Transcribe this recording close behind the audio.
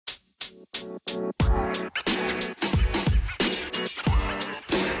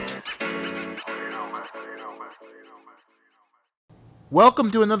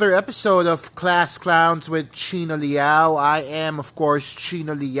Welcome to another episode of Class Clowns with Chino Liao. I am, of course,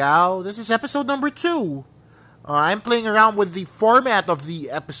 Chino Liao. This is episode number 2. I'm playing around with the format of the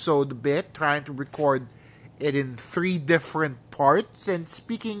episode a bit, trying to record it in 3 different parts. And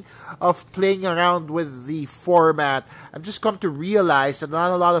speaking of playing around with the format, I've just come to realize that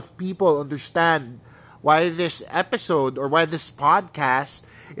not a lot of people understand why this episode or why this podcast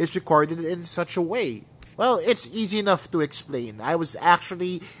is recorded in such a way. Well, it's easy enough to explain. I was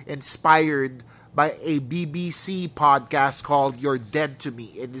actually inspired by a BBC podcast called You're Dead to Me.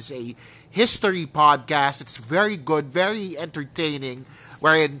 It is a history podcast. It's very good, very entertaining,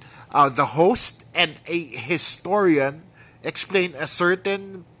 wherein the host and a historian explain a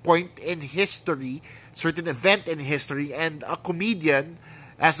certain point in history, certain event in history, and a comedian,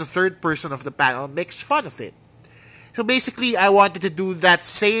 as the third person of the panel, makes fun of it. So basically, I wanted to do that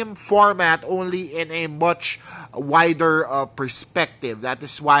same format only in a much wider perspective. That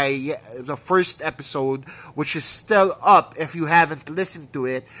is why the first episode, which is still up if you haven't listened to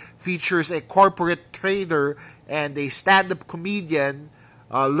it, features a corporate trader and a stand-up comedian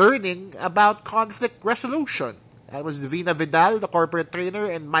learning about conflict resolution. That was Divina Vidal, the corporate trainer,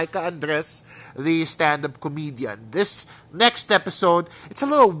 and Micah Andres, the stand-up comedian. This next episode, it's a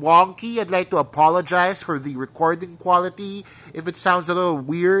little wonky. I'd like to apologize for the recording quality if it sounds a little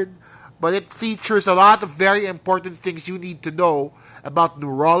weird, but it features a lot of very important things you need to know about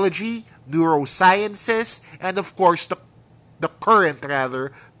neurology, neurosciences, and of course the current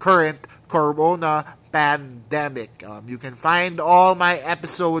corona pandemic. You can find all my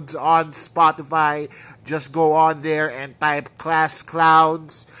episodes on Spotify. Just go on there and type Class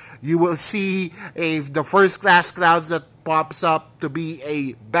Clowns. You will see the first Class Clowns that pops up to be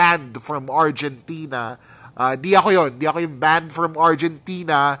a band from Argentina. Di ako yun. Di ako yung band from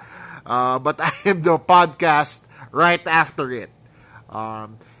Argentina. But I am the podcast right after it.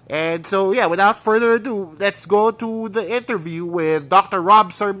 And so, yeah, without further ado, let's go to the interview with Dr.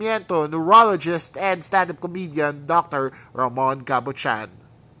 Rob Sarmiento, neurologist and stand-up comedian, Dr. Ramon Cabochan.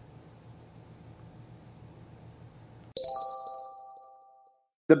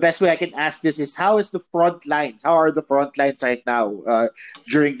 The best way I can ask this is, how is the front lines? How are the front lines right now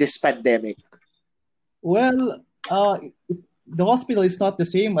during this pandemic? Well, the hospital is not the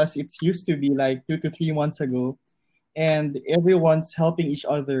same as it used to be like 2 to 3 months ago. And everyone's helping each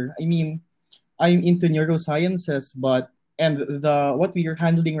other. I mean, I'm into neurosciences, and what we are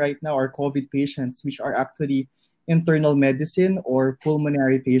handling right now are COVID patients, which are actually internal medicine or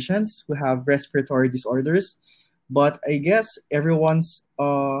pulmonary patients who have respiratory disorders. But I guess everyone's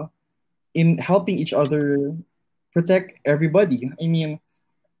in helping each other protect everybody. I mean,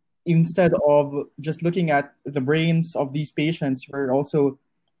 instead of just looking at the brains of these patients, we're also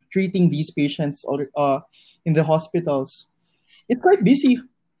treating these patients in the hospitals. It's quite busy.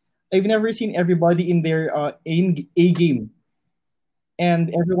 I've never seen everybody in their A game,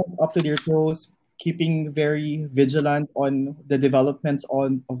 and everyone's up to their toes, keeping very vigilant on the developments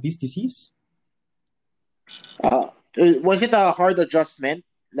of this disease. Was it a hard adjustment,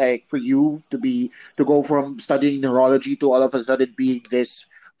 like for you to go from studying neurology to all of a sudden being this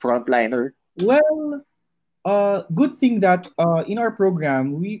frontliner? Well, good thing that in our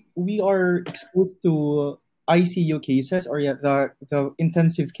program we are exposed to ICU cases, or the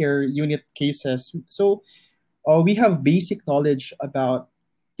intensive care unit cases. So we have basic knowledge about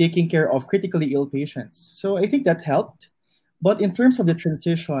taking care of critically ill patients. So I think that helped. But in terms of the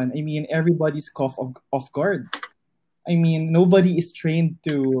transition, I mean, everybody's caught off guard. I mean, nobody is trained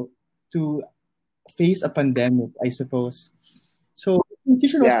to face a pandemic, I suppose. So the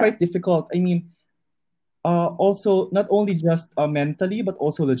transition was quite difficult. I mean, also not only just mentally, but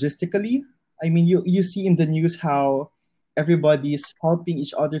also logistically. I mean, you see in the news how everybody's helping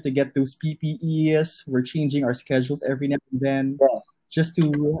each other to get those PPEs. We're changing our schedules every now and then just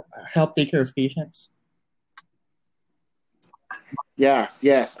to help take care of patients. Yes.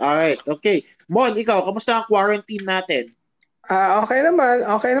 All right. Okay. Mon, ikaw, kamusta ang quarantine natin? Okay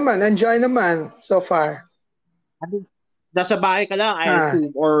naman. Enjoy naman so far. Nasa bahay ka lang, I assume,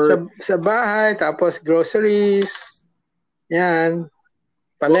 or sa bahay, tapos groceries. Yan.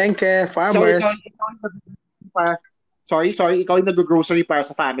 Palengke, farmers. So, ikaw yung nag-grocery para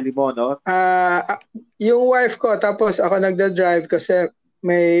sa family mo, no? Yung wife ko, tapos ako nagda-drive kasi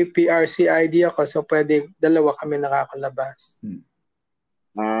may PRC ID ako, so pwede dalawa kami nakakalabas.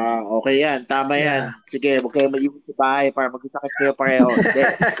 Okay yan. Tama yan. Sige, huwag kayo mag-iwan sa bahay para mag-sakit kayo pareho.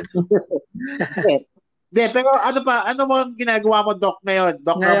 Hindi, pero ano mo ang ginagawa mo, Doc, ngayon?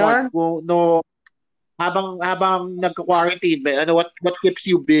 Doc Ramon, Ngayon, kung no, habang nagka-quarantine, ba, what keeps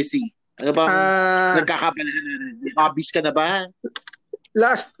you busy? Ano bang ah nagkakabalahan? May hobbies ka na ba?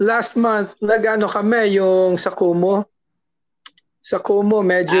 last month, nag-ano kami, yung sa Kumu. Sa Kumu,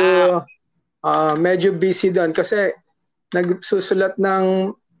 Ah, medyo busy doon kasi nagsusulat ng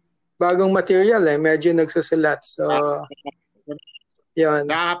bagong material eh. Medyo nagsusulat. So, ah, yun.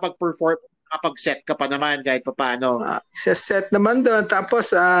 nakakapag-perform, nakapag-set ka pa naman kahit pa paano. Sa set naman doon.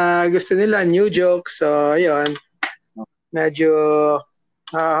 Tapos, gusto nila new jokes. So, yun. Medyo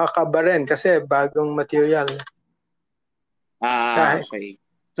nakakakaba rin kasi bagong material. Kahit, Okay.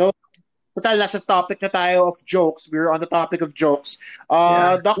 So, total, nasa topic na tayo of jokes. We're on the topic of jokes.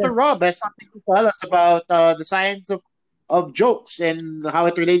 yeah. Dr. Rob has something to tell us about the science of jokes and how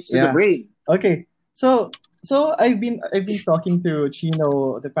it relates to the Yeah. brain. Okay. So I've been talking to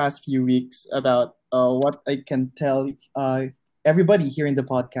Chino the past few weeks about what I can tell everybody here in the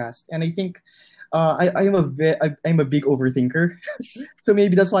podcast, and I think I'm a big overthinker, so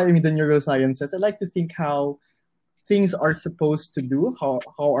maybe that's why I'm in the neurosciences. I like to think how things are supposed to do, how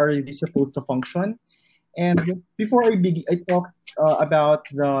are they supposed to function, and before I begin, I talk about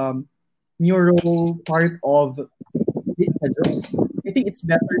the neuro part of a joke. I think it's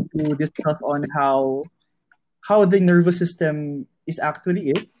better to discuss on how the nervous system is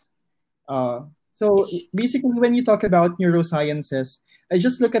actually is. So basically, when you talk about neurosciences, I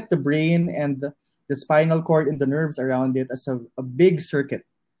just look at the brain and the spinal cord and the nerves around it as a big circuit.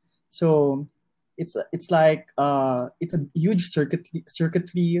 So it's like it's a huge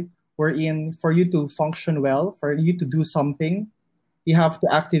circuitry wherein for you to function well, for you to do something, you have to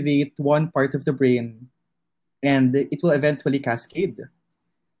activate one part of the brain, and it will eventually cascade.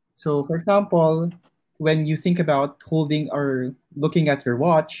 So, for example, when you think about holding or looking at your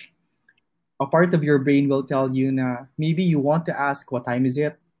watch, a part of your brain will tell you na maybe you want to ask what time is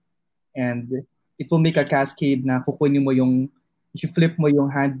it, and it will make a cascade na kukunin mo yung if you flip mo yung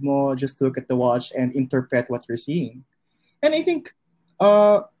hand mo just to look at the watch and interpret what you're seeing. And I think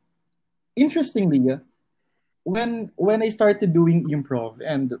uh interestingly, when I started doing improv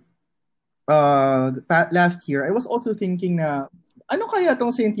and last year, I was also thinking na ano kaya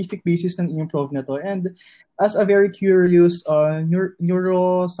tong scientific basis ng improv na to? And as a very curious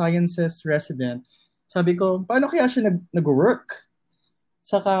neurosciences resident, sabi ko, paano kaya siya nag-work?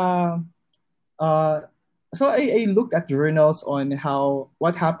 Saka, uh, so I looked at journals on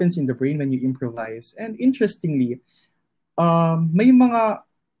what happens in the brain when you improvise. And interestingly, may mga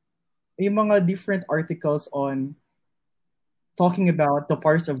different articles on talking about the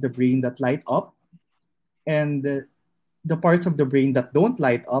parts of the brain that light up and the parts of the brain that don't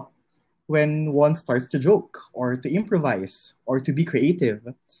light up when one starts to joke or to improvise or to be creative.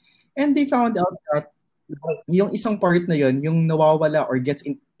 And they found out that yung isang part na yun, yung nawawala or gets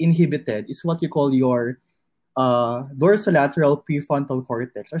inhibited is what you call your dorsolateral prefrontal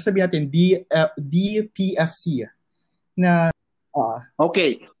cortex or sabihin natin DPFC na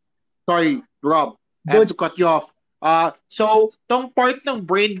Okay. Sorry, Rob. I go have to cut you off. So, tong part ng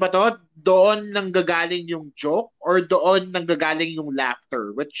brain ba to, doon nanggagaling yung joke or doon nanggagaling yung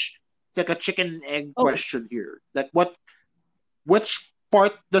laughter? Which, it's like a chicken egg Oh. question here. Like, which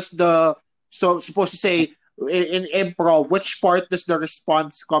part does supposed to say, in improv, which part does the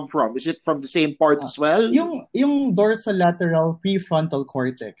response come from? Is it from the same part as well? yung dorsolateral prefrontal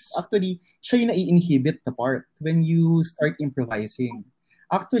cortex, actually, siya yung nai-inhibit na part when you start improvising.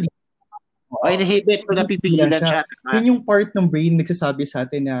 Actually, Inhibit ko, napipigilan siya. yun yung part ng brain nagsasabi sa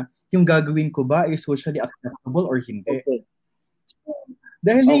atin na yung gagawin ko ba is socially acceptable or hindi. Okay. So,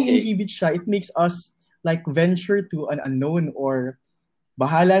 dahil nai-inhibit siya, it makes us like venture to an unknown or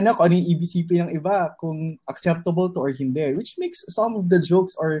bahala na kung ano yung ibisipin ng iba, kung acceptable to or hindi, which makes some of the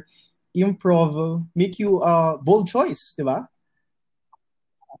jokes or improv make you a bold choice, di ba?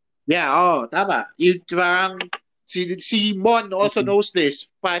 Yeah, tama. Parang, si Mon also knows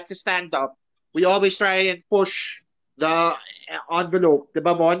this, but to stand up, we always try and push the envelope.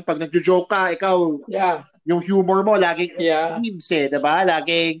 Diba, Mon? Pag nagjo-joke ka, ikaw, Yeah. yung humor mo, laging Yeah. memes diba?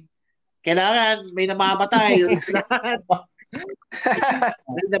 Laging, kailangan may namamatay.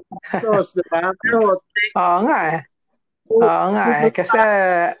 May napatos, diba? Pero, Oo nga eh. Kasi,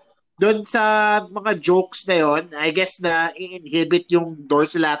 doon sa mga jokes na yon, I guess na i-inhibit yung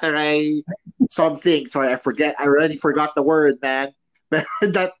dorsolateral something. Sorry, I already forgot the word, man. But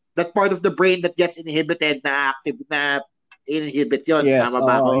that part of the brain that gets inhibited na active na inhibit yon. Yes, Tama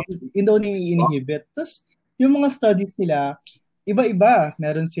ba ako? yun daw ni-inhibit. Tapos, yung mga studies nila, iba-iba.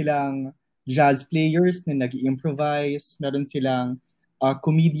 Meron silang jazz players na nag-improvise. Meron silang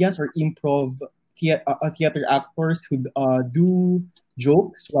comedians or improv theater actors who do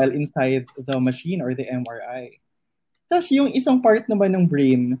jokes while inside the machine or the MRI. Tapos yung isang part naman ng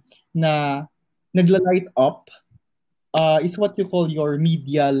brain na nagla-light up is what you call your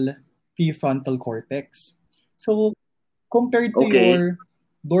medial prefrontal cortex. So, compared to your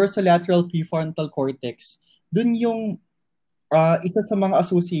dorsolateral prefrontal cortex, dun yung isa sa mga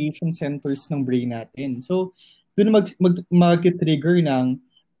association centers ng brain natin. So, dun mag-trigger ng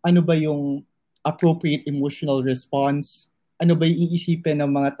ano ba yung appropriate emotional response, ano ba yung iisipin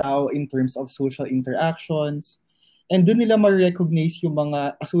ng mga tao in terms of social interactions, and dun nila ma-recognize yung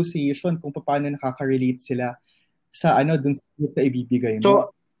mga association kung paano nakaka-relate sila sa dun sa ibibigay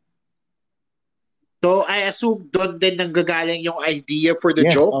mo. So I assume doon din nanggagaling yung idea for the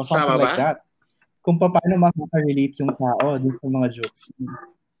yes, joke, something tama like ba? that. Kung paano makaka-relate yung tao dun sa mga jokes.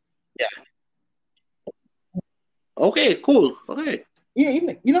 Yeah. Okay, cool. Okay.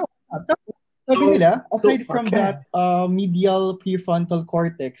 Sabi nila, aside from that medial prefrontal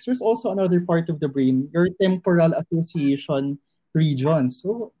cortex, there's also another part of the brain, your temporal association regions.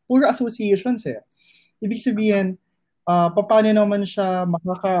 So, puro associations eh. Ibig sabihin, paano naman siya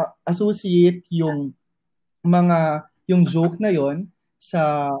makaka-associate yung joke na yon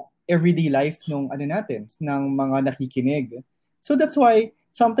sa everyday life ng ng mga nakikinig. So that's why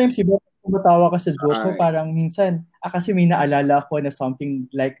sometimes iba tumatawa ka sa joke mo, parang minsan kasi may naalala ko na something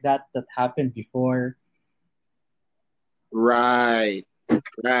like that happened before. Right.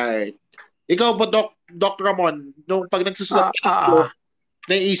 Ikaw ba, Doc Ramon, nung pag nagsusulat ka ng joke,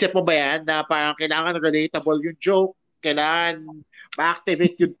 naiisip mo ba yan na parang kailangan relatable yung joke, kailangan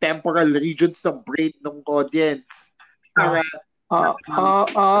ma-activate yung temporal regions ng brain ng audience?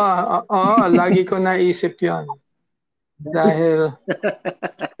 Lagi ko naisip yon. Dahil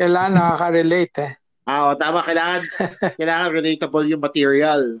kailangan nakaka-relate eh. Tama. Kailangan relatable yung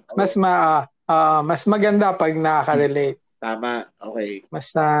material. Mas maganda pag nakaka-relate. Tama. Okay.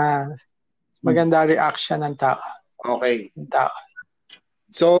 Mas maganda reaction ng tao. Okay. Ng tao.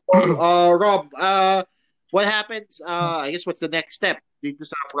 So, Rob, what happens, I guess what's the next step dito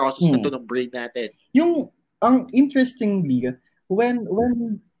sa process na to ng brain natin? Interestingly, when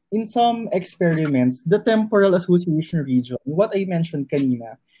in some experiments, the temporal association region, what I mentioned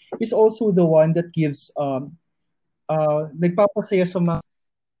kanina, is also the one that gives nagpapasaya sa mga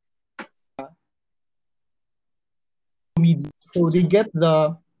comedians. So they get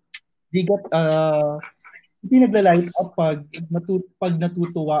nagla-light up pag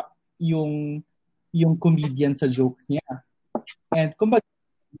natutuwa yung comedian sa jokes niya. And kumbaga,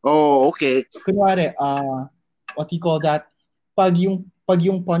 okay. Kunwari, what you call that, pag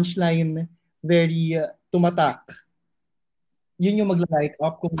yung punchline very tumatak, yun yung magla-light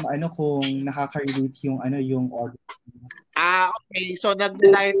up kung nakaka-relate yung audience. Okay. So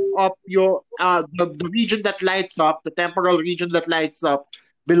nag-light up yung the region that lights up, the temporal region that lights up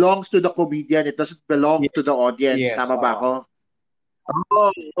belongs to the comedian. It doesn't belong to the audience. Yes, tama ba ako?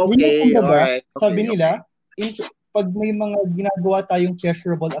 Okay. Alright. Sabi nila, pag may mga ginagawa tayong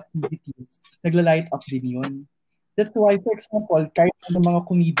pleasurable activities, nagla-light up din yun. That's why, for example, kahit mga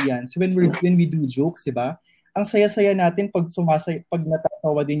comedians, when we do jokes, diba? Ang saya-saya natin pag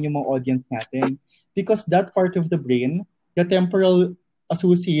natatawa din yung mga audience natin. Because that part of the brain, the temporal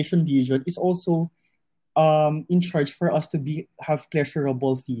association region, is also in charge for us to have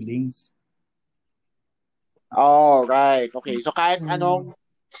pleasurable feelings. Right. Okay. So kahit anong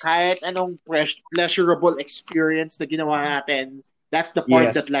pleasurable experience na ginawa natin, that's the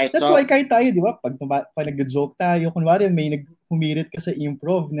part that lights That's up. why kahit tayo, di ba, pag nag-joke tayo, kunwari may humirit ka sa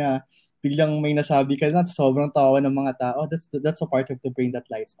improv na biglang may nasabi ka na sobrang tawa ng mga tao, that's a part of the brain that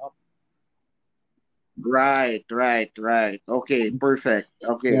lights up. Right. Okay, perfect.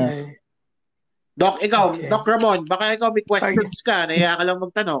 Okay. Yeah. Doc, ikaw, okay. Doc Ramon, baka ikaw may questions ka, naiya ka lang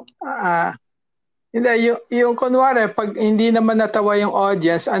magtanong. Hindi, yung kunwari, pag hindi naman natawa yung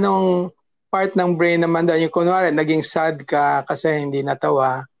audience, anong part ng brain naman doon? Yung kunwari, naging sad ka kasi hindi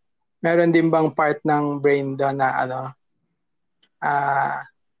natawa. Meron din bang part ng brain doon na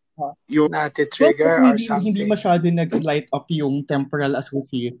nati-trigger or something? Hindi masyado nag-light up yung temporal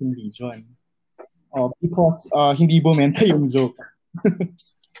association region. Because hindi bumenta yung joke.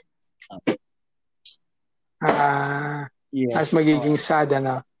 As magiging sad,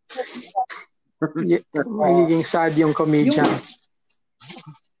 magiging sad yung comedian.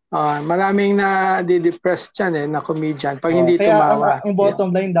 Maraming na-depressed dyan na comedian pag hindi tumawa. Kaya ang bottom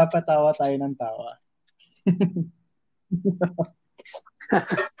line, dapat tawa tayo ng tawa.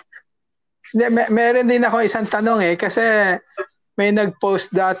 Meron din ako isang tanong kasi may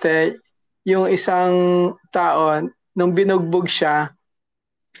nag-post dati yung isang tao nung binugbog siya,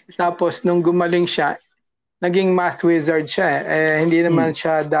 Tapos nung gumaling siya, naging math wizard siya hindi naman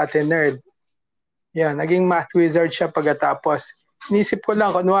siya dati nerd. Yan, naging math wizard siya pagkatapos. Inisip ko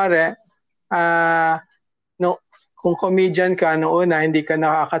lang, kunwari, no, kung comedian ka, noong una, hindi ka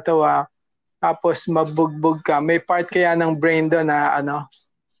nakakatawa, tapos mabugbog ka, may part kaya ng brain doon na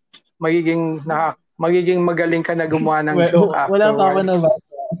magiging magaling ka na gumawa ng joke afterwards. Wala pa ako na ba?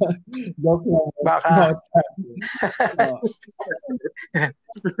 Joke lang. Baka.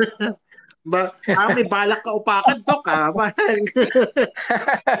 May balak ka upakan, Dok, ha?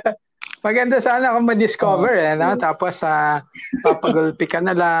 Maganda sana kung ma-discover, Tapos, papagulpi ka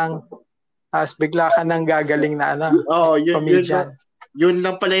na lang. Tapos, bigla ka nang gagaling na, comedian. Yun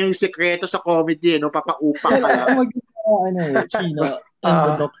lang pala yung sekreto sa comedy, papaupa ka lang. Chino, and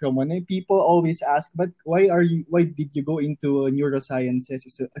the Doc Ramon, people always ask, but why did you go into neurosciences?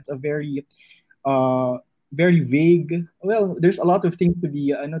 It's a very very vague. Well, there's a lot of things to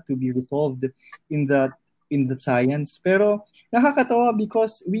be resolved in the science. Pero nakakatawa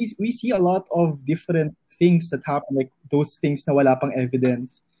because we see a lot of different things that happen, like those things na wala pang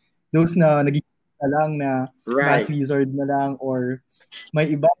evidence. Those na naging lang na math wizard na lang, or may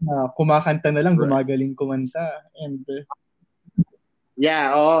iba na kumakanta na lang, gumagaling kumanta. And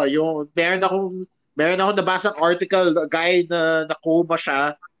yung meron akong nabasang article, a guy na coma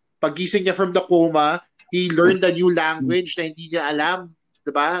siya. Pagising niya from the coma, he learned a new language na hindi niya alam,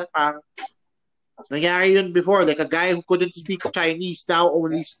 'di ba? Nangyari yun before, like a guy who couldn't speak Chinese now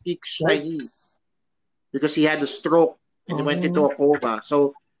only speaks Chinese because he had a stroke and he went into a coma.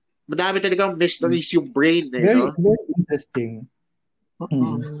 So madami talagang mysteries yung brain, very interesting.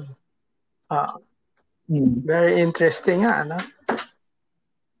 Very interesting,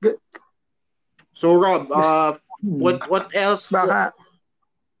 Good. So Rob, what else? Baka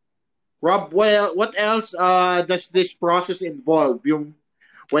Rob, what else does this process involve? Yung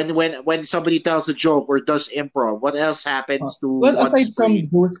when somebody tells a joke or does improv, what else happens to aside from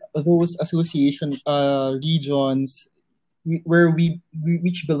those association regions where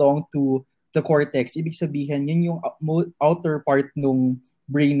which belong to the cortex, ibig sabihin yun yung outer part nung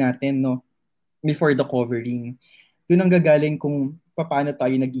brain natin, no, before the covering. Doon ang gagaling kung paano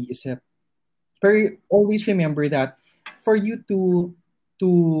tayo nag-iisip. Pero always remember that for you to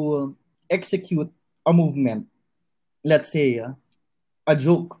execute a movement, let's say a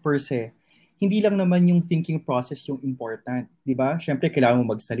joke per se, hindi lang naman yung thinking process yung important, di ba? Syempre kailangan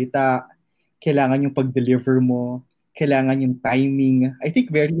mo magsalita, kailangan yung pag-deliver mo, kailangan yung timing. I think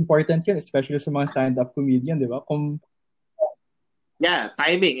very important yun, especially sa mga stand-up comedian, di ba?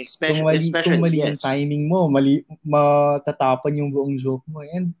 Timing, especially. Kung mali yung timing mo, matatapon yung buong joke mo.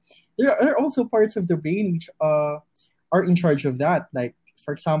 And there are also parts of the brain which are in charge of that. Like,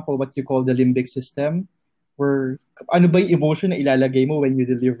 for example, what you call the limbic system, where ano ba yung emotion na ilalagay mo when you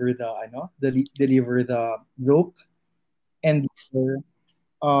deliver the joke, and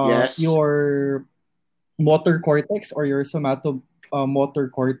your motor cortex or your motor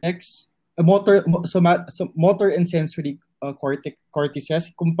cortex, motor and sensory cortices,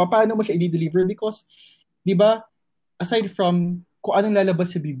 kung paano mo siya i-deliver, because, di ba, aside from kung anong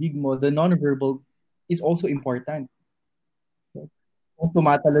lalabas sa bibig mo, the non-verbal is also important. Kung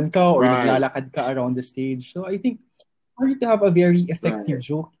tumatalon ka or naglalakad ka around the stage. So I think for you to have a very effective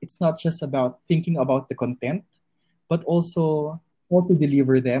joke, it's not just about thinking about the content, but also how to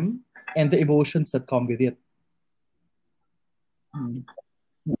deliver them and the emotions that come with it.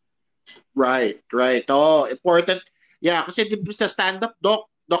 Right. Oh, important. Yeah, kasi sa stand-up, Doc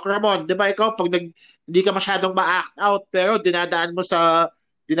Ramon, di ba ikaw, pag hindi ka masyadong ma-act out, pero dinadaan mo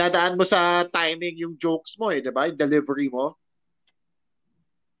sa timing yung jokes mo, di ba? Yung delivery mo.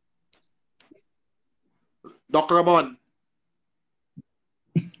 Doc Ramon.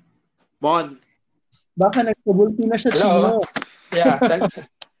 Mon. Baka nagpabulti na siya, Chino. Yeah,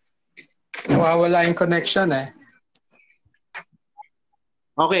 nawawala yung connection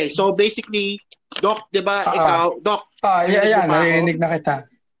Okay, so basically, Doc, di ba, ikaw, Doc? Narinig na kita.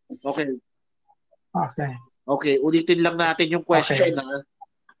 Okay. Okay, ulitin lang natin yung question. Okay.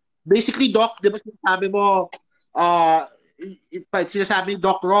 Basically, Doc, di ba sinasabi mo, sinasabi ni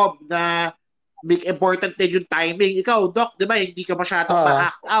Doc Rob na make important din yung timing. Ikaw, Doc, di ba, hindi ka masyadong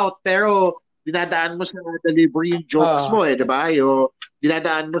ma-act out, pero dinadaan mo sa delivery yung jokes mo, di ba?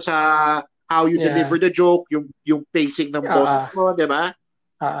 Dinadaan mo sa how you deliver the joke, yung pacing ng boses mo, di ba?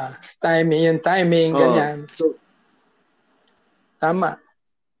 Yung timing, ganyan. So, tama.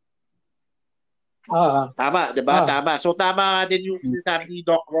 Tama, di ba? Tama. So, tama din yung sinasabi ni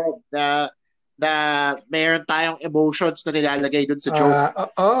Doc Rob na mayroon tayong emotions na nilalagay dun sa joke.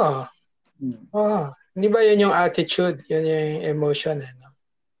 Hindi ba yun yung attitude? Yun yung emotion, no?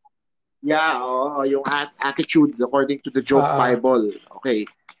 Yeah, yung attitude according to the joke Ah, Bible. Okay.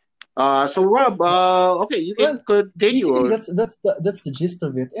 So Rob, okay, you can Well, basically continue. that's the gist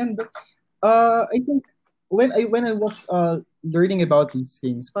of it. And I think when I was learning about these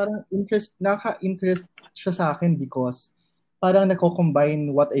things, parang naka-interest siya sa akin because parang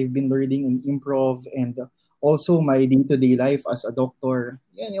nako-combine what I've been learning in improv and also my day-to-day life as a doctor.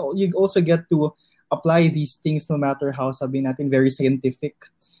 And you also get to apply these things no matter how sabi natin very scientific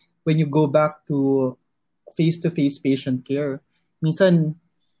when you go back to face-to-face patient care. Minsan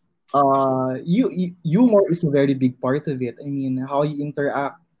humor is a very big part of it. I mean, how you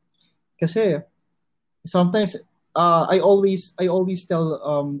interact. Kasi sometimes I always tell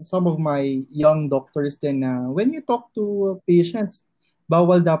some of my young doctors then na when you talk to patients,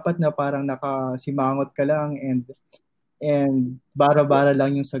 bawal dapat na parang nakasimangot ka lang and bara-bara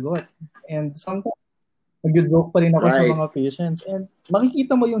lang yung sagot. And sometimes nag-joke pa rin ako sa Right. mga patients and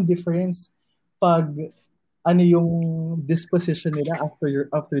makikita mo yung difference pag ano yung disposition nila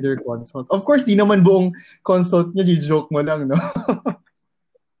after their consult. Of course, di naman buong consult niya, joke mo lang, no?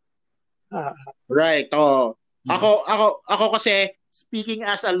 ah, Right. Oh. Ako kasi speaking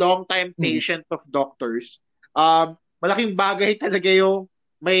as a long-time Mm. patient of doctors, malaking bagay talaga yung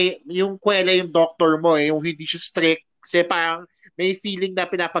yung kwela yung doctor mo yung hindi siya strict kasi parang may feeling na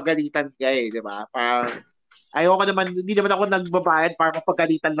pinapagalitan ka di ba? Parang ayoko naman, hindi naman ako nagbabayad para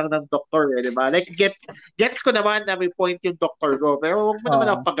mapagalitan lang ng doktor di ba? Like gets ko naman na may point yung doktor ko, pero wag mo naman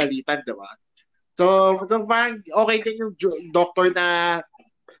ako Oo. pagalitan, di ba? So parang okay din yung doctor na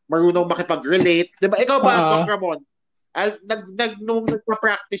marunong makipag-relate. Di ba? Ikaw ba, Doc ah, Ramon? Nung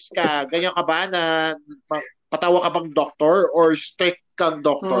nagpa-practice ka, ganyan ka ba na patawa ka bang doctor or strict kang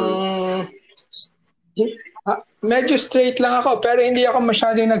doctor? mm, medyo straight lang ako pero hindi ako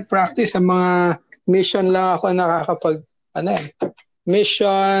masyadong nag-practice sa mga mission lang ako nakakapag ano eh,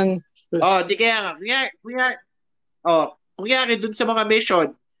 mission. Di kaya nga. Kunyari dun sa mga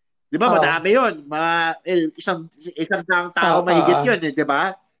mission, di ba, Oh, madami yun. Isang daang ah, tao ah, mahigit ah. yun, di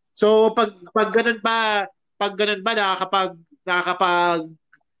ba? So, pag ganun ba,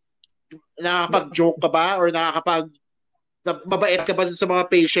 nakakapag-joke ka ba or mabait ka ba dun sa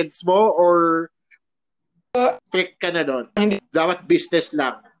mga patients mo or strict ka na doon? Hindi Dapat business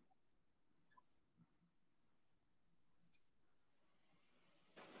lang.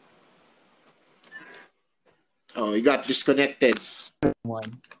 Oh, you got disconnected.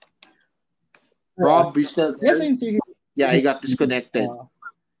 One. Rob, you still Yes, there? I'm still Yeah, here. you got disconnected.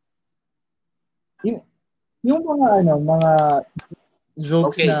 Yung, yung mga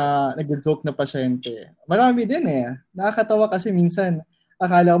jokes Okay. na nag-joke na pasyente. Marami din eh. Nakakatawa kasi minsan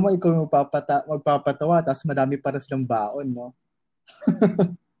akala mo ikaw yung magpapatawa tapos madami para silang baon, no?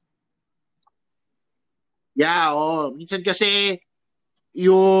 Yeah, minsan kasi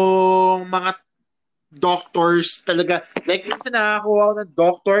yung mga doctors talaga, like minsan nakakuha ako ng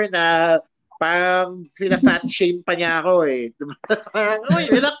doctor na parang fat shame pa niya ako eh. Uy,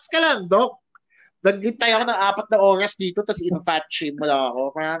 relax ka lang, doc. Naghintay ako ng 4 na oras dito tapos in-fat shame mo lang ako.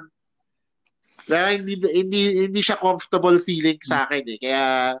 Kaya hindi siya comfortable feeling sa akin eh. Kaya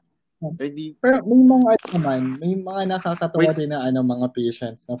hindi Pero may mga may mga nakakatawa wait. din na mga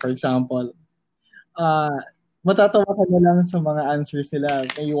patients na for example, ah matatawa ka na lang sa mga answers nila.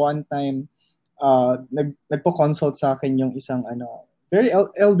 May one time nagpo-consult sa akin yung isang very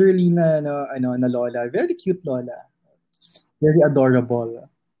elderly na lola, very cute lola, very adorable.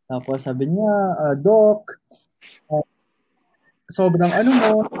 Tapos sabi niya, Doc, uh, sobrang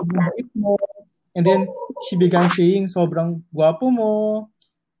bait mo. And then she began saying, sobrang gwapo mo.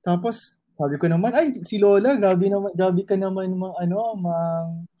 Tapos sabi ko naman, ay si Lola, gabi ka naman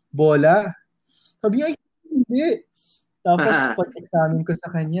mang bola. Sabi niya, ay hindi. Tapos pag-examine ko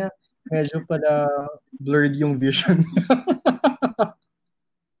sa kanya, medyo pala blurred yung vision.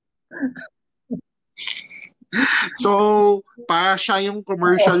 So, para siya yung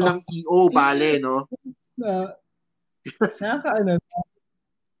commercial ng EO, bale, no? na, nakakaano.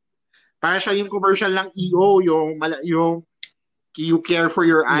 Para siya yung commercial ng EO, yung you care for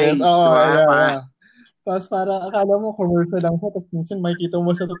your Yes, eyes, di ba? yeah. Tapos parang akala mo commercial lang siya, tapos minsan makikita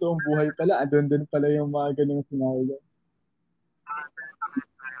mo sa totoong buhay pala, andun din pala yung mga ganyung scenario.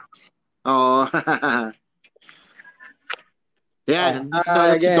 Oo. Yan, nandito na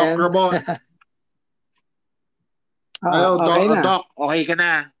ulit si Doc again. Ramon. Okay na. Doc, okay ka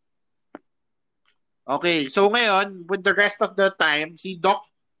na. Okay, so ngayon, with the rest of the time, si Doc,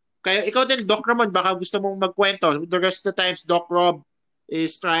 kaya ikaw din, Doc Ramon, baka gusto mong magkwento. With the rest of the times, Doc Rob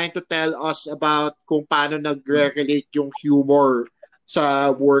is trying to tell us about kung paano nagre-relate yung humor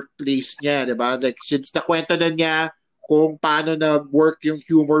sa workplace niya, di ba? Like, since nakwento na niya kung paano nag-work yung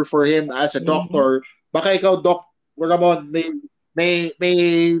humor for him as a doctor. Baka ikaw, Doc Ramon, may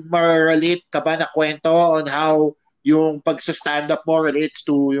ma-relate ka ba na kwento on how yung pagsa-stand up mo relates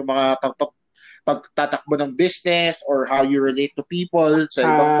to yung mga pagtatakbo ng business or how you relate to people sa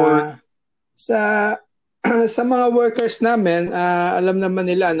ibang work? Sa sa mga workers namin, alam naman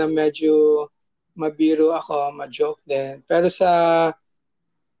nila na medyo mabiro ako, ma-joke din. Pero sa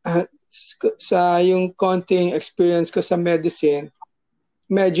yung konting experience ko sa medicine,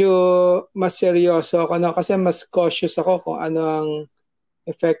 medyo mas seryoso ako na kasi mas cautious ako kung ano ang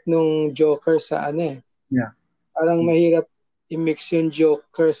effect nung joker sa ano eh. Yeah. Parang mahirap i-mix yung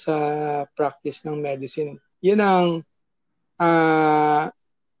joker sa practice ng medicine. Yun ang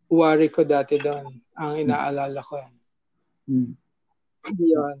worry ko dati doon. Ang inaalala ko.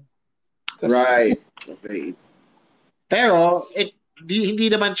 Yun. Right. Okay. Pero, hindi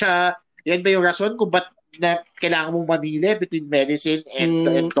naman siya, yan ba yung rason kung ba't na kailangan mong mamili between medicine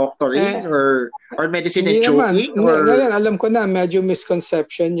and doctoring or medicine and joking? Or... Ngayon, alam ko na, medyo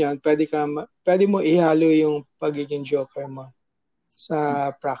misconception yan. Pwede mo ihalo yung pagiging joker mo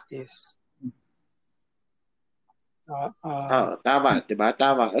sa practice. Tama, diba?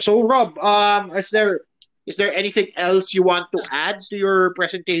 Tama. So, Rob, is there anything else you want to add to your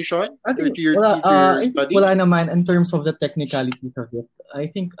presentation? I think, to your study? Wala naman in terms of the technicalities of it. I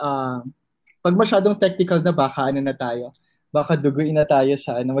think, pag masyadong technical na, baka ano na tayo. Baka duguin na tayo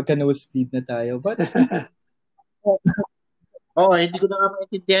sa magka-nosebleed na tayo. But, hindi ko na nga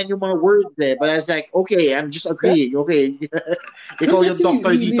maintindihan yung mga words eh. But I was like, okay, I'm just agreeing. Okay. Ikaw yung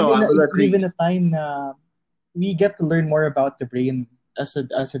doctor dito. I will agree. We live in a time na we get to learn more about the brain as a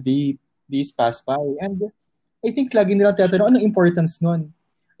days pass by. And I think lagi nilang tinatanong, anong importance nun?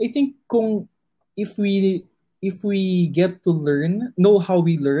 I think if we get to know how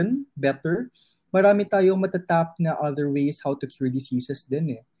we learn better, marami tayong matatap na other ways how to cure diseases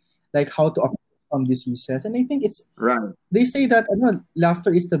din eh. Like how to overcome diseases. And I think it's, right. They say that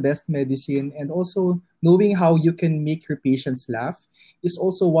laughter is the best medicine, and also knowing how you can make your patients laugh is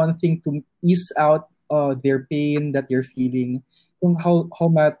also one thing to ease out their pain that they're feeling, kung how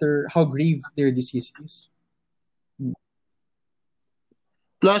grave their disease is.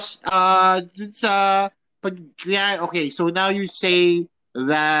 Plus, dun sa okay, so now you say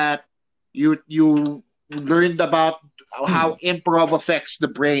that you learned about how improv affects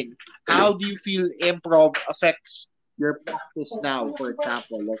the brain. How do you feel improv affects your practice now, for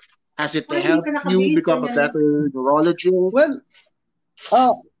example? Like, has it helped you become a better neurologist? Well,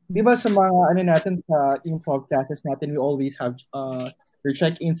 di ba sa mga natin sa improv classes natin, we always have your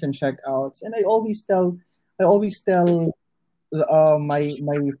check-ins and check-outs, and I always tell my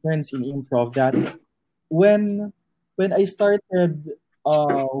friends in improv that when I started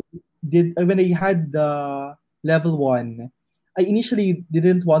when I had the level 1, I initially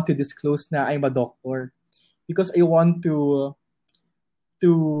didn't want to disclose na I'm a doctor because I want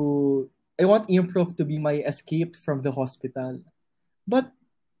improv to be my escape from the hospital. But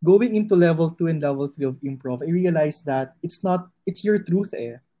going into level 2 and level 3 of improv, I realized that it's your truth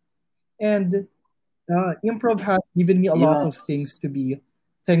eh. And improv has given me a lot of things to be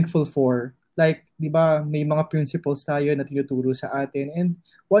thankful for. Like, di ba, may mga principles tayo na tinuturo sa atin. And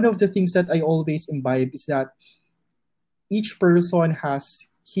one of the things that I always imbibe is that each person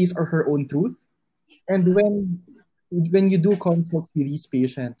has his or her own truth. And when you do consult with these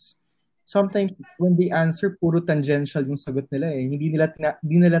patients, sometimes when they answer, puro tangential yung sagot nila eh. Hindi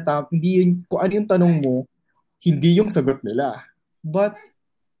kung ano yung tanong mo, hindi yung sagot nila. But,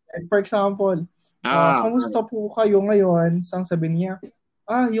 for example, kamusta po kayo ngayon? Sang sabi niya,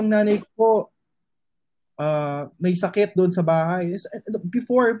 yung nanay ko, may sakit doon sa bahay.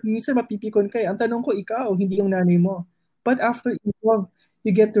 Before, minsan mapipikon kayo. Ang tanong ko, ikaw, hindi yung nanay mo. But after improv,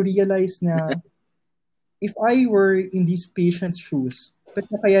 you get to realize na if I were in these patient's shoes, ba't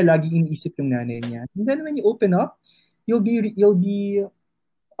na kaya lagi iniisip yung nanay niya? And then when you open up, you'll be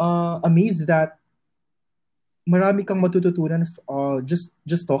amazed that marami kang matututunan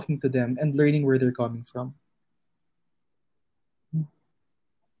just talking to them and learning where they're coming from.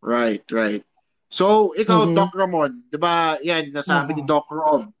 Right. So, ikaw, Doc Ramon, di ba, yan, nasabi ni Doc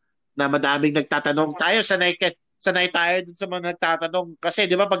Rob na madaming nagtatanong tayo, sanay tayo dun sa mga nagtatanong. Kasi,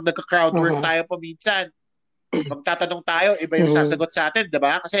 di ba, pag nagka-crowdwork tayo paminsan, magtatanong tayo, iba yung sasagot sa atin, di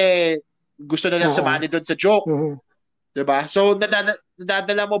ba? Kasi gusto nila sumali doon sa joke. Di ba? So,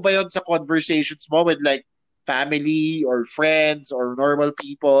 nadadala mo ba yun sa conversations mo with like family or friends or normal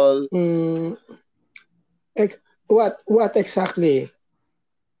people? What exactly?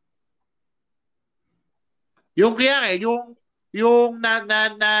 Yung kaya yung Yung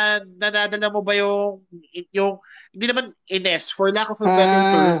nadadala mo ba yung hindi naman ines, for lack of a better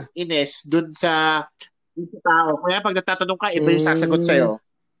term, Ah, ines dun sa tao. Kaya pag natatanong ka, iba yung sasagot mm, sa'yo.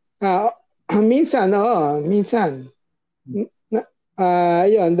 ah, minsan, oo, minsan. Na,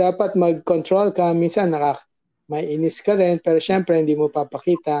 yun, dapat mag-control ka. Minsan, may inis ka rin, pero syempre, hindi mo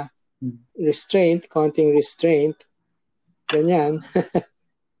papakita. Restraint, konting restraint. Ganyan.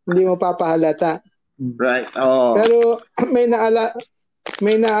 Hindi mo papahalata. Right. Oo. Pero may Tama.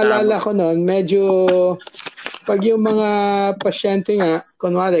 naalala ko noon, medyo pag yung mga pasyente nga,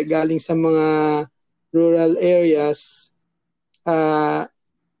 kunwari galing sa mga rural areas, ah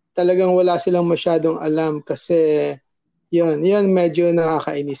talagang wala silang masyadong alam kasi yun medyo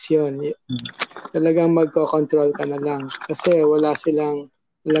nakakainis yun. Talagang magko-control ka na lang kasi wala silang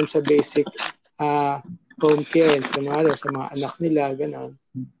alam sa basic ah home care, kunwari sa mga anak nila, gano'n.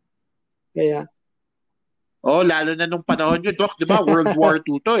 Kaya, Oh, lalo na nung panahon nyo, Doc, di ba? World War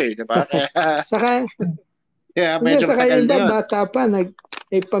II to eh, di ba? Kaya, saka, kaya hindi, medyo saka matagal yung na iba, yun. bata pa,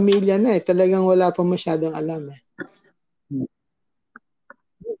 may pamilya na eh. Talagang wala pa masyadong alam eh.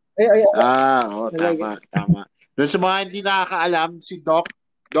 Oo, Talaga. tama. Doon sa mga hindi nakakaalam, si Doc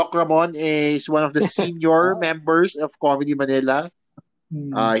Ramon is one of the senior members of Comedy Manila.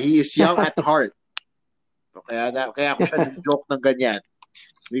 He is young at heart. So, kaya ako siya nag-joke ng ganyan.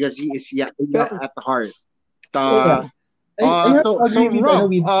 Because he is young Pero, at heart. Yeah. I have to So agree with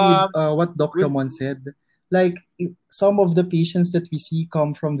Rob, what Doc with Ramon said. Like some of the patients that we see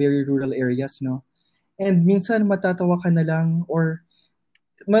come from very rural areas, no? And minsan matatawa ka na lang or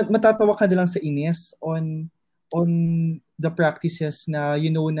matatawa ka na lang sa inis on the practices na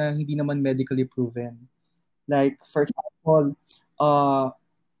na hindi naman medically proven. Like for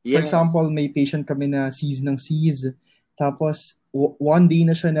yes. example, may patient kami na seize ng seize. Tapos one day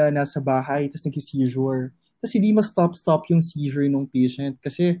na siya na nasa bahay, tapos nag-seizure. Tapos hindi ma-stop yung seizure ng patient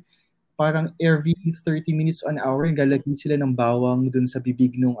kasi parang every 30 minutes or an hour, galagay sila ng bawang dun sa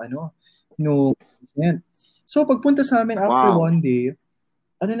bibig nung patient. So pagpunta sa amin after Wow. one day,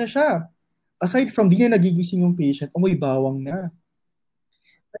 ano na siya? Aside from di na nagigising yung patient, amoy bawang na.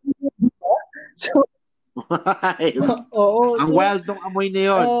 So, oo. Ang So, wild ng amoy na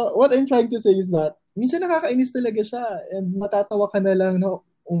yun. what I'm trying to say is that, minsan nakakainis talaga siya and matatawa ka na lang, no?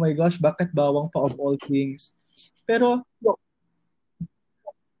 Oh my gosh, bakit bawang pa of all things? Pero,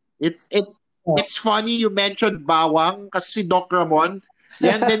 It's it's uh, it's funny you mentioned bawang kasi si Doc Ramon,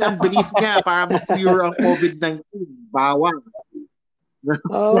 yan din ang belief niya para ma-cure ang COVID-19. Bawang.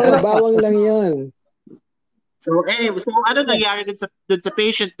 oh, bawang lang yun. So ano nangyari dun sa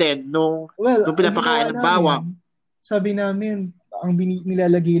patient din well, nung ang ginawa pinapakain ng bawang? namin, sabi namin, ang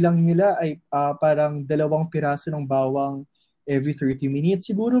nilalagay lang nila ay parang 2 piraso ng bawang every 30 minutes.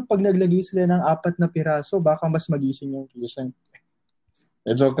 Siguro pag naglagay sila ng 4 na piraso, baka mas magising yung patient.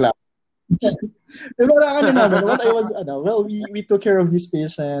 Joke lang. Pero ano namin, what I was, well, we took care of this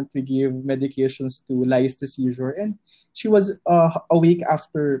patient. We gave medications to lice the seizure, and she was awake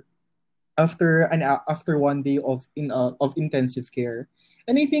after one day of intensive care.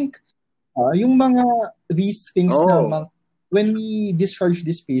 And I think yung mga these things na Oh, when we discharge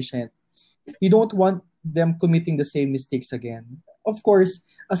this patient, we don't want them committing the same mistakes again. Of course,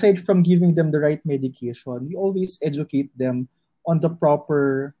 aside from giving them the right medication, we always educate them on the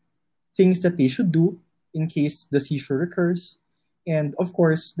proper things that they should do in case the seizure recurs. And of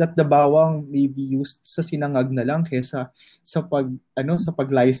course, that the bawang may be used sa sinangag na lang kesa sa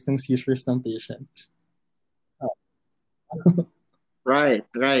paglayas ng seizures ng patient.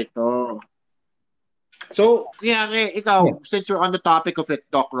 right. Oh. So, kaya nga, ikaw, Yeah. since we're on the topic of it,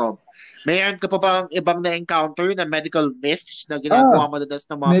 Doc Rob, mayroon ka pa bang ibang na-encounter na medical myths na ginagawa Ah, madalas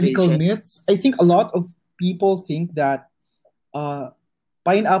ng mga medical patient? myths. I think a lot of people think that uh,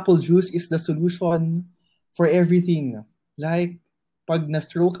 pineapple juice is the solution for everything. Like, pag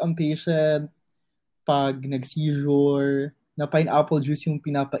na-stroke ang patient, pag nag-seizure, na pineapple juice yung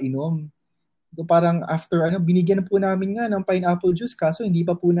pinapainom. So parang after binigyan po namin nga ng pineapple juice kaso hindi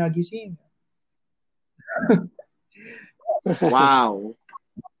pa po nagising. Wow.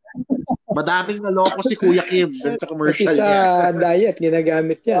 Madaming naloko si Kuya Kim dun sa Pati commercial sa niya. diet,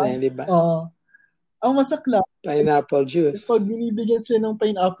 ginagamit yan eh, di ba? Ang masakla, Pineapple pag juice. binibigyan sila ng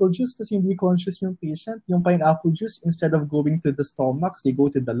pineapple juice kasi hindi conscious yung patient, yung pineapple juice, instead of going to the stomach, they go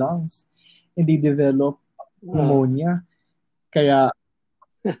to the lungs. And they develop Ah, pneumonia. Kaya,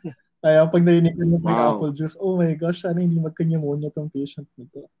 kaya pag narinig ko yung Wow. pineapple juice, oh my gosh, sana hindi magka-pneumonia tong patient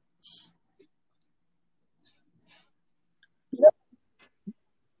nito.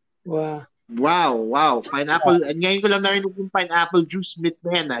 wow. Wow. Pineapple. And ngayon ko lang narinig yung pineapple juice myth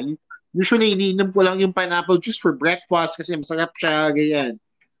na yan. Usually, iniinom ko lang yung pineapple juice for breakfast kasi masarap siya, ganyan.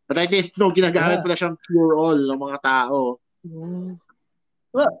 But I didn't know, ginagamit Yeah. pala siyang cure-all ng mga tao.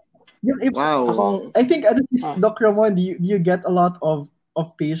 Well, if Wow. I think Doc Ramon, do you get a lot of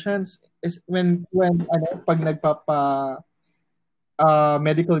patients is when pag nagpapa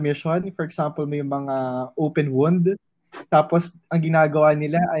medical mission, for example, may mga open wound, tapos ang ginagawa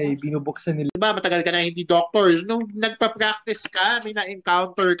nila ay binubuksan nila. Diba, matagal ka na hindi doctor. Nung nagpa-practice ka, may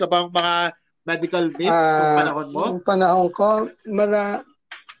na-encounter ka bang mga medical myths nung panahon mo? Nung panahon ko,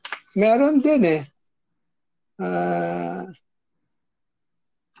 meron din eh.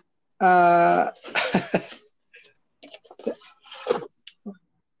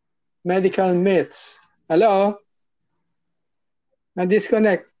 Medical myths. Hello?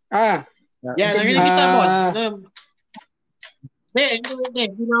 Na-disconnect. Yeah, narinig kita mo.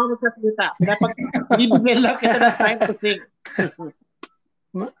 Hindi na ako magsasalita. Dapat binibigyan lang kita ng time to think.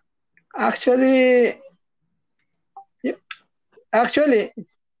 Actually,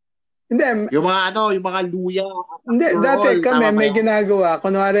 hindi. Yung mga luya. Hindi, dati kami may ginagawa.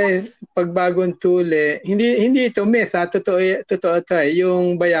 Kunwari, pag bagong tuli, hindi ito myth, totoo ito eh.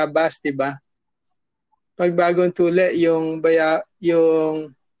 Yung bayabas, di ba? Pag bagong tuli, yung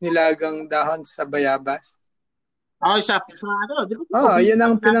nilagang dahon sa bayabas. Yun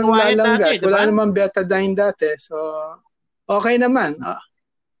ang pinanglalanggas. Wala namang betadine dati. So, okay naman.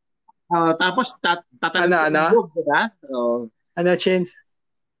 Tapos, tatalon yung diba? Ano, Chins?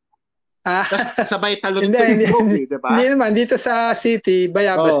 Sabay talon sa loob, diba? Hindi naman. Dito sa city,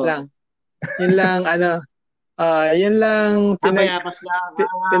 bayabas lang. Yun lang, yun lang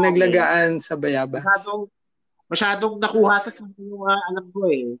pinaglagaan sa bayabas. Masyadong nakuha sa yung alam ko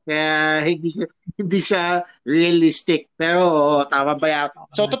eh. Kaya hindi siya realistic. Pero tama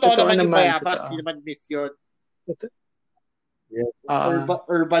bayabas. So totoo naman yung bayabas, hindi naman myth yun.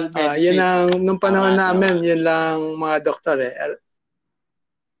 Herbal medicine. Yun ang, nung panahon namin, yun lang mga doktor eh.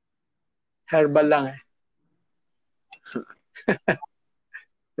 Herbal lang eh.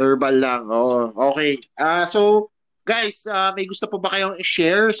 Herbal lang. Okay. So, guys, may gusto po ba kayong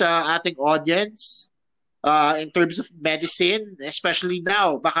i-share sa ating audience in terms of medicine, especially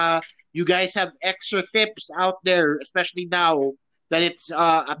now? Baka you guys have extra tips out there, especially now that it's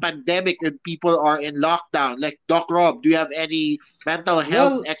a pandemic and people are in lockdown. Like Doc Rob, do you have any mental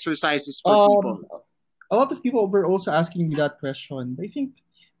health exercises for people? A lot of people were also asking me that question. I think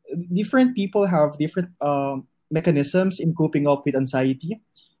different people have different mechanisms in coping up with anxiety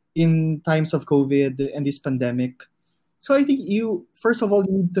in times of COVID and this pandemic. So I think first of all,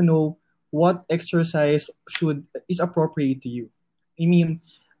 you need to know what exercise is appropriate to you. I mean,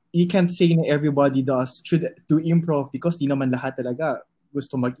 you can't say na everybody should do improv because di naman lahat talaga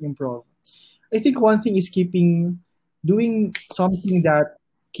gusto mag-improv. I think one thing is doing something that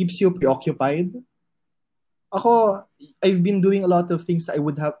keeps you preoccupied. I've been doing a lot of things I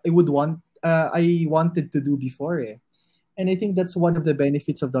wanted to do before eh. And I think that's one of the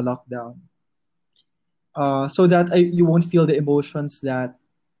benefits of the lockdown. So that you won't feel the emotions that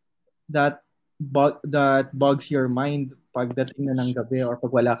bugs your mind pagdating na ng gabi or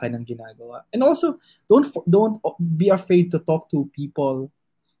pag wala ka ng ginagawa. And also, don't be afraid to talk to people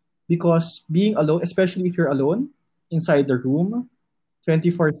because being alone, especially if you're alone inside the room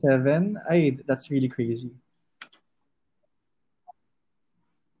 24/7, that's really crazy.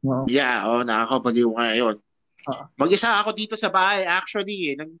 Wow. Yeah, nakakabaliw nga yun. Mag-isa ako dito sa bahay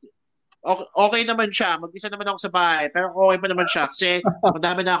actually. Okay naman siya. Mag-isa naman ako sa bahay. Pero okay pa naman siya. Kasi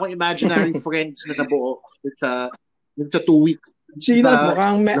madami na akong imaginary friends na nabuo sa 2 weeks. Chino,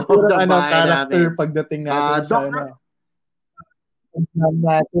 mukhang character pagdating natin sa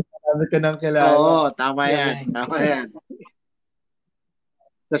marami ka nang kilala. Oo, tama yan.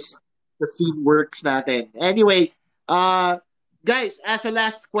 The scene works natin. Anyway, guys, as a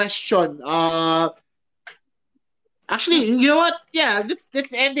last question, actually, you know what? Yeah,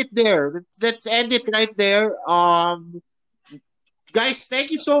 let's end it there. Let's end it right there. Guys,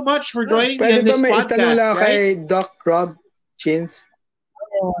 thank you so much for joining me in this podcast. Pwede ba may itanong lang kay Doc Rob, Chins?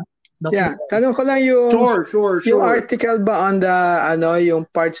 Yeah, tanong ko lang yung sure. Yung article ba on the yung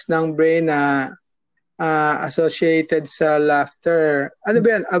parts ng brain na associated sa laughter. Ano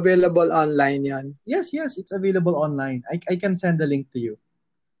ba yan? Available online yan? Yes, it's available online. I can send the link to you.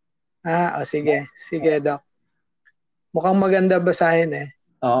 Sige. Sige, Doc. Mukhang maganda basahin eh.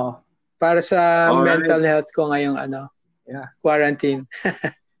 Oo. Para sa mental health ko ngayong quarantine.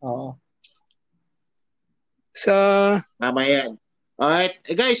 Oo. So, tama yan. Alright.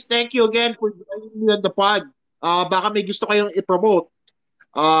 Guys, thank you again for joining me on the pod. Baka may gusto kayong i-promote.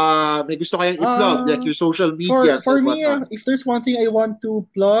 May gusto kayong i-plug, like Uh, your social for medias for and me, whatnot. if there's one thing I want to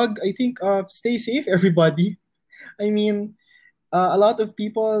plug, I think stay safe, everybody. I mean, a lot of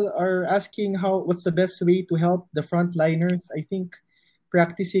people are asking what's the best way to help the frontliners. I think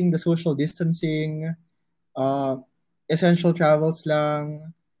practicing the social distancing, uh, essential travels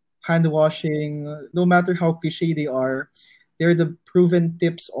lang, hand washing, no matter how cliche they are, they're the proven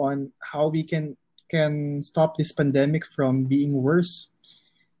tips on how we can stop this pandemic from being worse.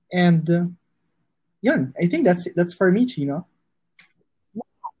 And yeah, I think that's for me, Chino.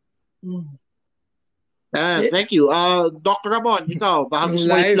 Y- Thank you. Doc Ramon, ikaw, baka Yung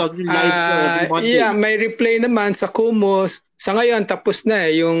gusto mo live, i-plug yung live nyo every yeah, Monday. may replay naman sa Kumos. Sa ngayon, tapos na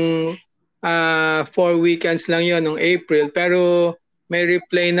eh, yung 4 weekends lang yon ng April. Pero may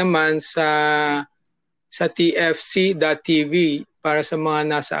replay naman sa tfc.tv para sa mga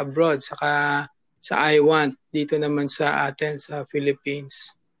nasa abroad. Saka sa iWant, dito naman sa atin, sa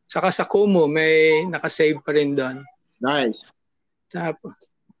Philippines. Saka sa Kumu, may nakasave pa rin doon. Nice. Tapos,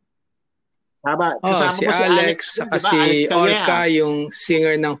 Kasama si mo si Alex, Alex, di saka ba? Alex si Calleja. Orca, yung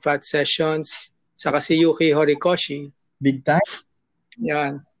singer ng Fat Sessions, saka si Yuki Horikoshi. Big time.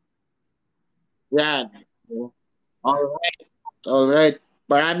 Yan. Yan. Alright.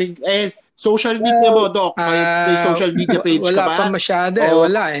 Maraming, social media mo, Doc. May social media page ka Wala pa ba? masyado eh. O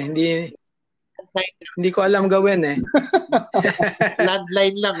Wala eh. Hindi ko alam gawin eh.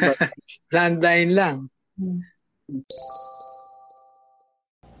 landline lang ba? Landline lang.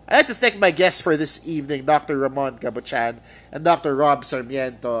 I'd like to thank my guests for this evening, Dr. Ramon Cabochan and Dr. Rob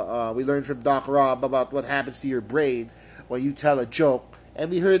Sarmiento. We learned from Doc Rob about what happens to your brain when you tell a joke.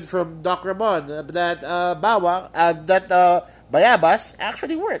 And we heard from Doc Ramon that Bayabas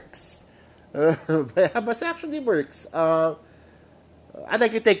actually works. Bayabas actually works. I'd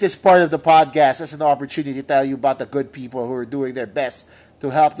like to take this part of the podcast as an opportunity to tell you about the good people who are doing their best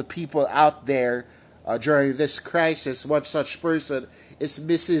to help the people out there during this crisis. One such person is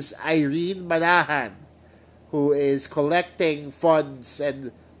Mrs. Irene Manahan, who is collecting funds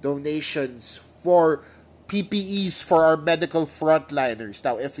and donations for PPEs for our medical frontliners.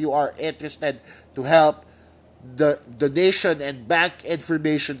 Now, if you are interested to help, the donation and bank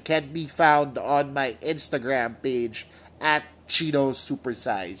information can be found on my Instagram page at Chino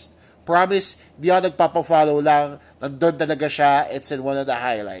Supersized. Promise, di ako nagpapafollow lang. Nandun talaga siya. It's in one of the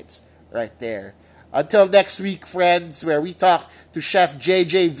highlights. Right there. Until next week, friends, where we talk to Chef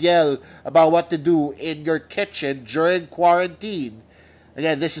JJ Viel about what to do in your kitchen during quarantine.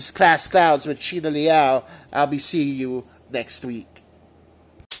 Again, this is Class Clowns with Chino Liao. I'll be seeing you next week.